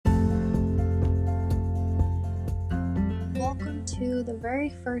welcome to the very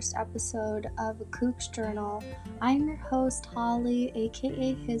first episode of Cook's Journal. I'm your host, Holly,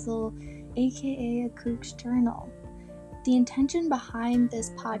 aka Hizzle, aka A Cook's Journal. The intention behind this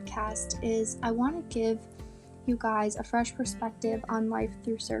podcast is I want to give you guys a fresh perspective on life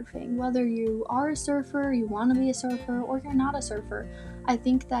through surfing. Whether you are a surfer, you want to be a surfer, or you're not a surfer, I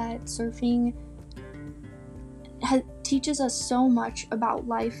think that surfing teaches us so much about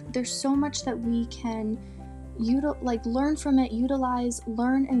life. There's so much that we can learn from it, utilize,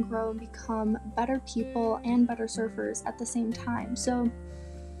 learn and grow, and become better people and better surfers at the same time. So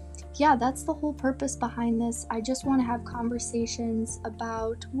yeah, that's the whole purpose behind this. I just want to have conversations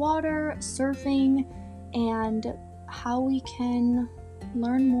about water, surfing, and how we can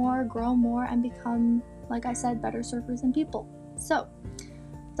learn more, grow more, and become, like I said, better surfers and people. So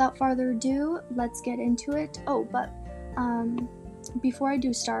without further ado, let's get into it. Before I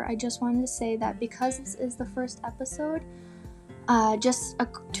do start, I just wanted to say that because this is the first episode,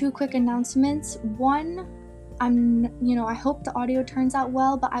 two quick announcements. One, I hope the audio turns out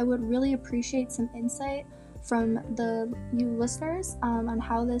well, but I would really appreciate some insight from you listeners on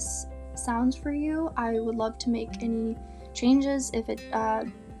how this sounds for you. I would love to make any changes if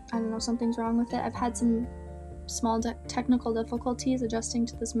something's wrong with it. I've had some small technical difficulties adjusting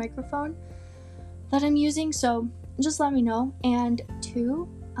to this microphone that I'm using, so just let me know. And two,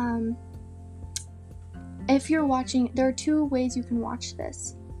 if you're watching, there are two ways you can watch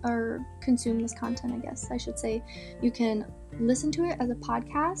this or consume this content, I guess I should say. You can listen to it as a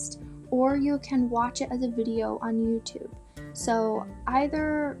podcast, or you can watch it as a video on YouTube. So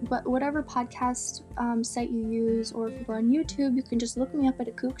whatever podcast site you use, or if you go on YouTube, you can just look me up at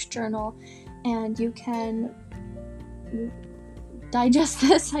A Cook's Journal, and you can digest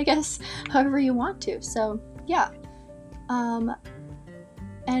this, I guess, however you want to. So yeah,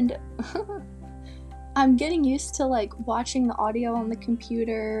 and I'm getting used to watching the audio on the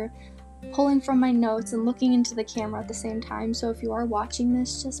computer, pulling from my notes, and looking into the camera at the same time. So if you are watching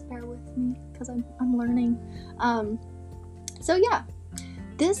this, just bear with me because I'm learning. So yeah,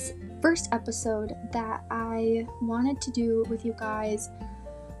 this first episode that I wanted to do with you guys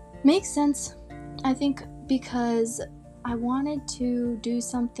makes sense, I think, because I wanted to do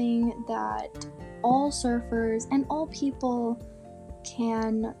something that all surfers and all people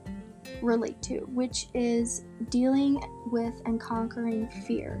can relate to, which is dealing with and conquering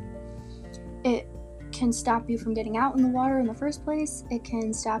fear. It can stop you from getting out in the water in the first place. It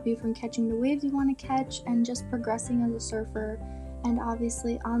can stop you from catching the waves you want to catch and just progressing as a surfer. And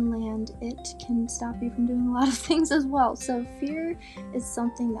obviously on land, it can stop you from doing a lot of things as well. So fear is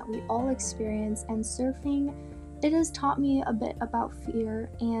something that we all experience, and surfing, it has taught me a bit about fear,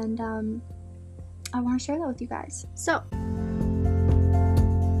 and I want to share that with you guys. So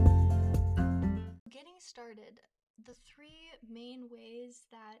getting started, the three main ways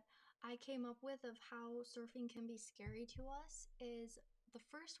that I came up with of how surfing can be scary to us is the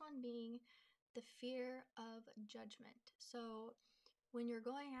first one being the fear of judgment. So when you're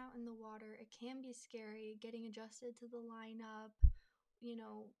going out in the water, it can be scary getting adjusted to the lineup.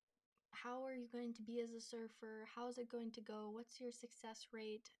 How are you going to be as a surfer? How is it going to go? What's your success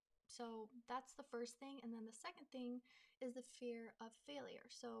rate? So that's the first thing. And then the second thing is the fear of failure.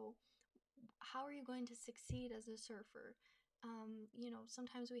 So how are you going to succeed as a surfer?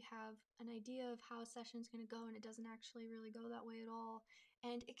 Sometimes we have an idea of how a session's going to go, and it doesn't actually really go that way at all,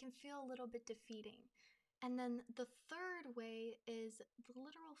 and it can feel a little bit defeating. And then the third way is the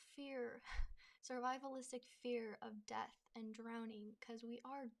literal fear, survivalistic fear of death and drowning, because we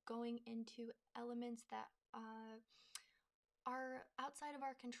are going into elements that are outside of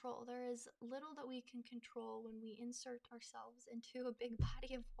our control. There is little that we can control when we insert ourselves into a big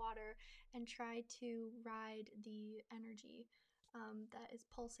body of water and try to ride the energy that is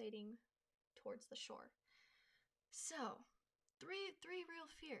pulsating towards the shore. So three real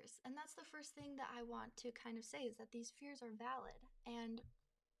fears, and that's the first thing that I want to kind of say, is that these fears are valid. And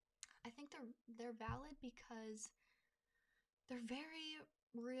I think they're valid because they're very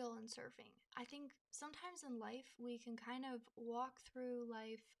real in surfing. I think sometimes in life we can kind of walk through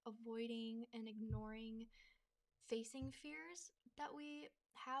life avoiding and ignoring facing fears that we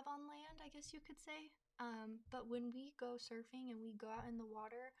have on land, I guess you could say. But when we go surfing and we go out in the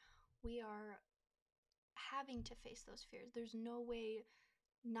water, we are having to face those fears. There's no way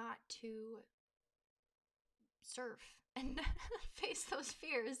not to surf and face those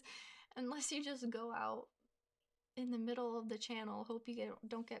fears unless you just go out in the middle of the channel, hope you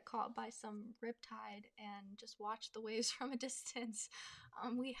don't get caught by some riptide, and just watch the waves from a distance.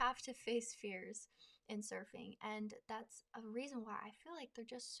 We have to face fears in surfing, and that's a reason why I feel like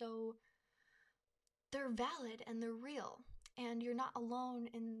they're valid and they're real. And you're not alone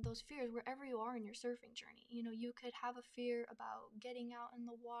in those fears wherever you are in your surfing journey. You know, you could have a fear about getting out in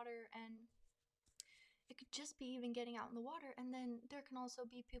the water, and it could just be even getting out in the water. And then there can also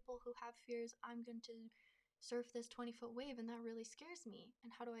be people who have fears, I'm going to surf this 20-foot wave and that really scares me.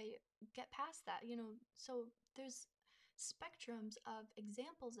 And how do I get past that? You know, so there's spectrums of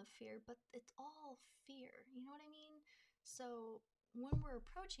examples of fear, but it's all fear. You know what I mean? So when we're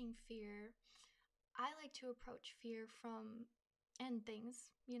approaching fear, I like to approach fear from and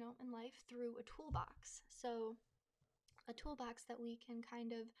things, you know, in life through a toolbox. So a toolbox that we can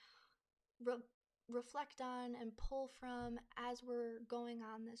kind of re- reflect on and pull from as we're going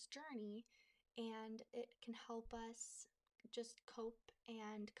on this journey, and it can help us just cope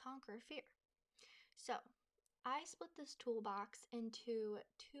and conquer fear. So I split this toolbox into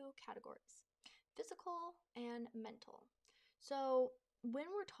two categories: physical and mental. So when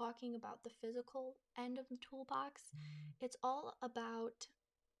we're talking about the physical end of the toolbox, it's all about,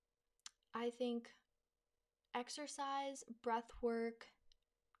 I think, exercise, breath work,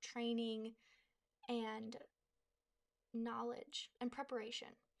 training, and knowledge and preparation.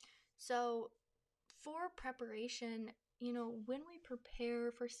 So for preparation, you know, when we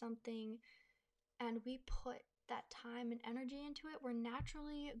prepare for something and we put that time and energy into it, we're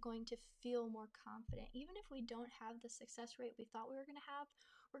naturally going to feel more confident. Even if we don't have the success rate we thought we were going to have,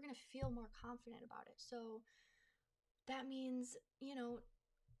 we're going to feel more confident about it. So that means, you know,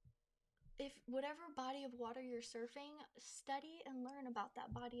 if whatever body of water you're surfing, study and learn about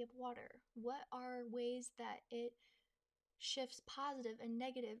that body of water. What are ways that it shifts positive and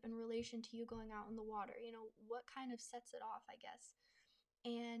negative in relation to you going out in the water? You know, what kind of sets it off, I guess.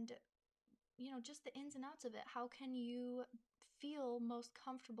 And, you know, just the ins and outs of it. How can you feel most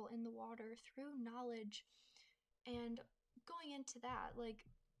comfortable in the water through knowledge? And going into that, like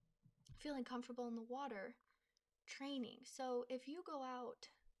feeling comfortable in the water, training. So if you go out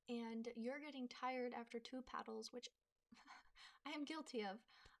and you're getting tired after two paddles, which I am guilty of,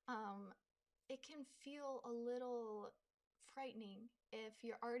 it can feel a little frightening if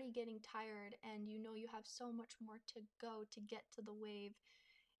you're already getting tired and you know you have so much more to go to get to the wave,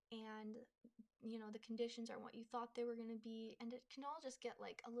 and you know the conditions aren't what you thought they were going to be, and it can all just get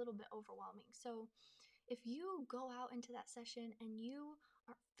like a little bit overwhelming. So if you go out into that session and you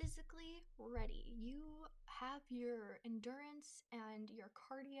are physically ready, you have your endurance and your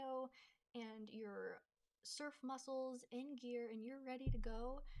cardio and your surf muscles in gear and you're ready to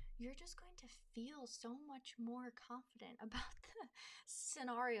go, you're just going to feel so much more confident about the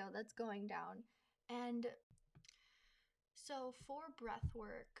scenario that's going down. And so for breath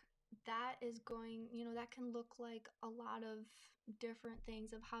work, that is going, you know, that can look like a lot of different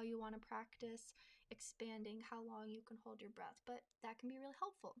things of how you want to practice expanding how long you can hold your breath, but that can be really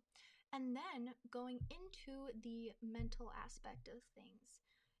helpful. And then going into the mental aspect of things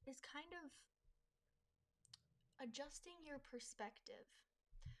is kind of adjusting your perspective,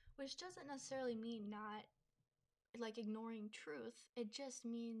 which doesn't necessarily mean not like ignoring truth. It just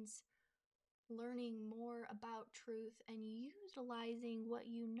means learning more about truth and utilizing what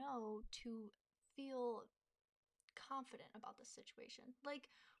you know to feel confident about the situation. Like,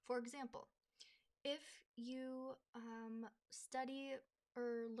 for example, if you study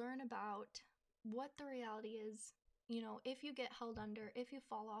or learn about what the reality is, you know, if you get held under, if you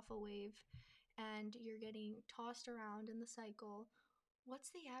fall off a wave and you're getting tossed around in the cycle, what's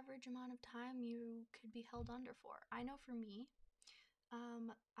the average amount of time you could be held under for? I know for me,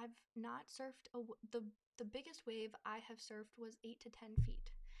 I've not surfed the biggest wave I have surfed was 8 to 10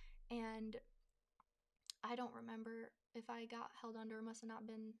 feet, and I don't remember if I got held under. It must have not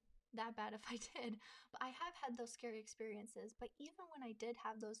been that bad if I did, but I have had those scary experiences. But even when I did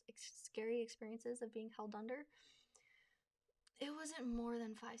have those scary experiences of being held under, it wasn't more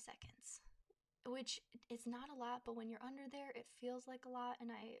than 5 seconds, which is not a lot, but when you're under there, it feels like a lot,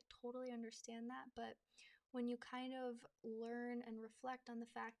 and I totally understand that. But when you kind of learn and reflect on the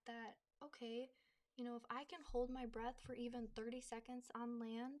fact that, okay, you know, if I can hold my breath for even 30 seconds on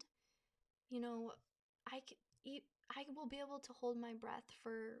land, you know, I can, I will be able to hold my breath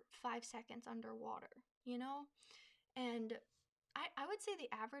for 5 seconds underwater, you know? And I would say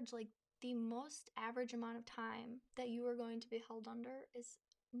the average, like the most average amount of time that you are going to be held under is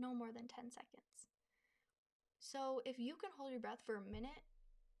no more than 10 seconds. So if you can hold your breath for a minute,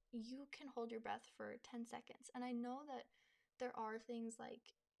 you can hold your breath for 10 seconds. And I know that there are things like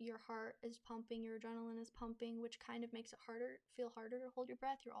your heart is pumping, your adrenaline is pumping, which kind of makes it feel harder to hold your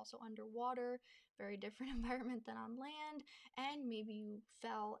breath. You're also underwater, very different environment than on land. And maybe you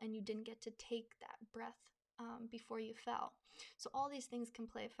fell and you didn't get to take that breath before you fell. So all these things can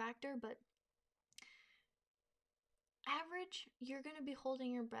play a factor, but average, you're going to be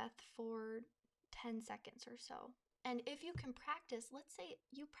holding your breath for 10 seconds or so. And if you can practice, let's say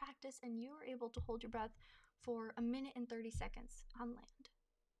you practice and you are able to hold your breath for a minute and 30 seconds on land,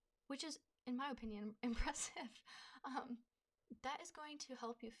 which is, in my opinion, impressive. That is going to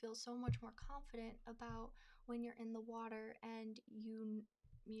help you feel so much more confident about when you're in the water and you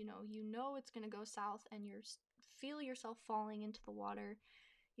know it's going to go south and you feel yourself falling into the water.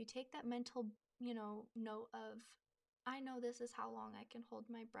 You take that mental, note of, I know this is how long I can hold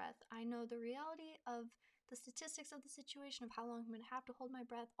my breath. I know the reality of the statistics of the situation of how long I'm going to have to hold my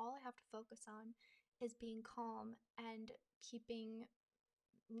breath. All I have to focus on is being calm and keeping,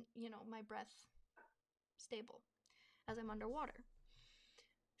 my breath stable as I'm underwater.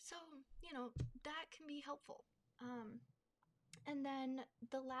 So, that can be helpful. And then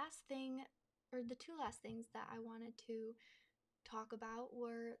the last thing, or the two last things that I wanted to talk about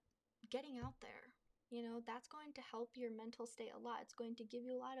were getting out there. That's going to help your mental state a lot. It's going to give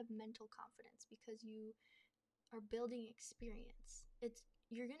you a lot of mental confidence because you are building experience.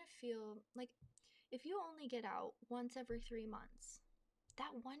 You're going to feel like if you only get out once every 3 months,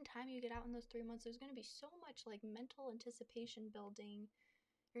 that one time you get out in those 3 months, there's going to be so much like mental anticipation building.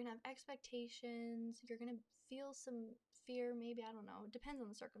 You're going to have expectations. You're going to feel some fear, maybe, I don't know. It depends on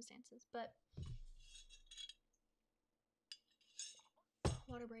the circumstances, but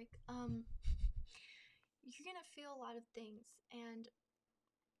water break. You're gonna feel a lot of things, and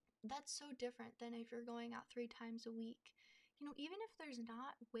that's so different than if you're going out 3 times a week. Even if there's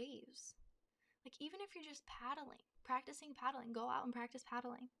not waves, like even if you're just paddling, practicing paddling, go out and practice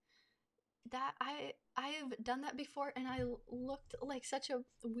paddling. That I've done that before, and I looked like such a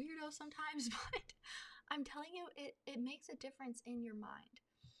weirdo sometimes, but I'm telling you, it makes a difference in your mind.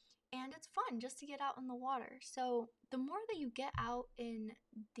 And it's fun just to get out in the water. So the more that you get out in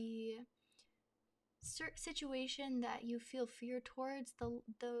the situation that you feel fear towards,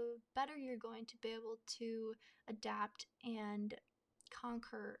 the better you're going to be able to adapt and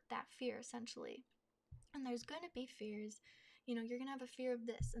conquer that fear, essentially. And there's going to be fears. You're going to have a fear of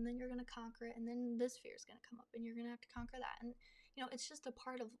this, and then you're going to conquer it, and then this fear is going to come up, and you're going to have to conquer that. And, it's just a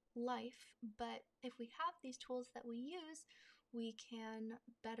part of life. But if we have these tools that we use, we can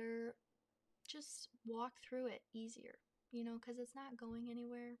better just walk through it easier, because it's not going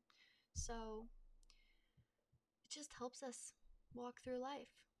anywhere. So it just helps us walk through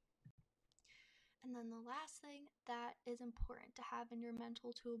life. And then the last thing that is important to have in your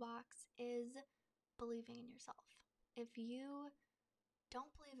mental toolbox is believing in yourself. If you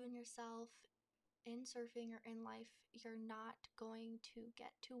don't believe in yourself in surfing or in life, you're not going to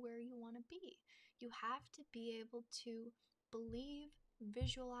get to where you want to be. You have to be able to believe,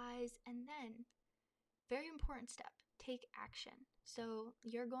 visualize, and then, very important step, take action. So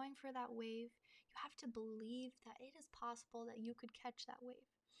you're going for that wave. You have to believe that it is possible that you could catch that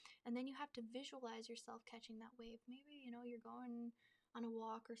wave. And then you have to visualize yourself catching that wave. Maybe, you're going on a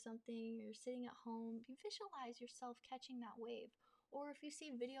walk or something, or you're sitting at home. You visualize yourself catching that wave. Or if you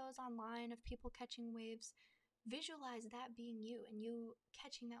see videos online of people catching waves, visualize that being you and you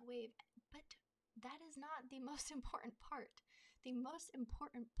catching that wave. But that is not the most important part. The most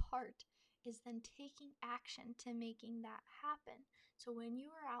important part is then taking action to making that happen. So when you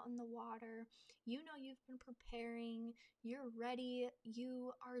are out in the water, you've been preparing, you're ready,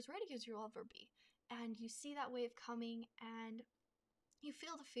 you are as ready as you'll ever be. And you see that wave coming and you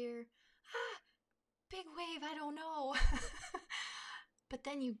feel the fear. Big wave, I don't know. But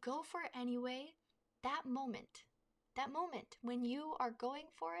then you go for it anyway. That moment when you are going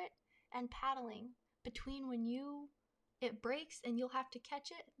for it and paddling between when it breaks and you'll have to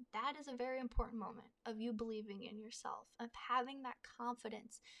catch it, that is a very important moment of you believing in yourself, of having that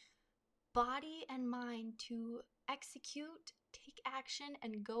confidence, body and mind to execute, take action,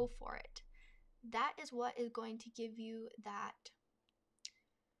 and go for it. That is what is going to give you that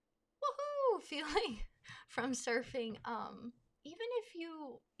woohoo feeling from surfing. Even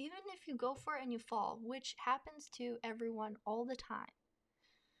if you go for it and you fall, which happens to everyone all the time,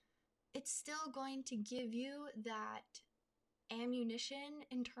 it's still going to give you that ammunition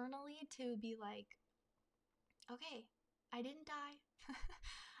internally to be like, okay, I didn't die.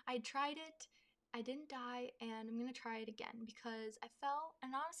 I tried it. I didn't die, and I'm gonna try it again because I fell,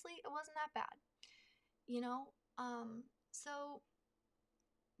 and honestly, it wasn't that bad. So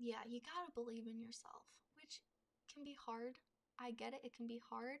yeah, you gotta believe in yourself, which can be hard. I get it, it can be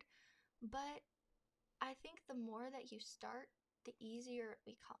hard, but I think the more that you start, the easier it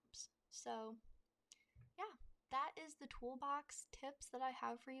becomes. So yeah, that is the toolbox tips that I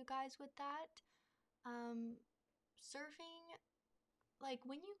have for you guys with that. Surfing, like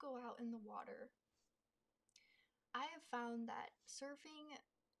when you go out in the water, I have found that surfing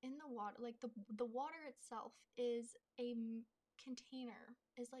in the water, like the water itself is container,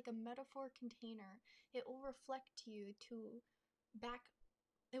 is like a metaphor container. It will reflect to you to back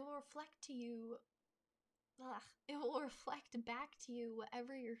it will reflect to you it will reflect back to you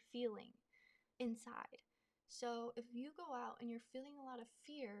whatever you're feeling inside. So if you go out and you're feeling a lot of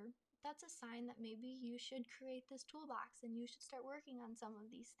fear, that's a sign that maybe you should create this toolbox and you should start working on some of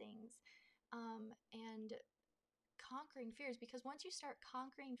these things, and conquering fears. Because once you start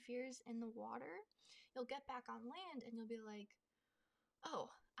conquering fears in the water, you'll get back on land and you'll be like, oh,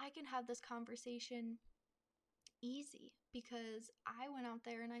 I can have this conversation easy because I went out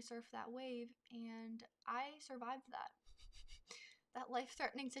there and I surfed that wave and I survived that. That life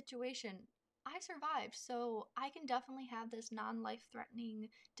threatening situation. I survived, so I can definitely have this non life threatening,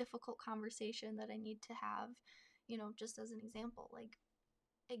 difficult conversation that I need to have, just as an example. Like,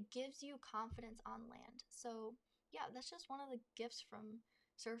 it gives you confidence on land. So, yeah, that's just one of the gifts from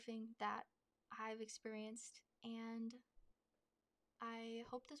surfing that I've experienced, and I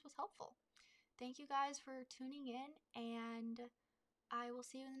hope this was helpful. Thank you guys for tuning in, and I will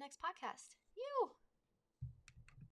see you in the next podcast. You!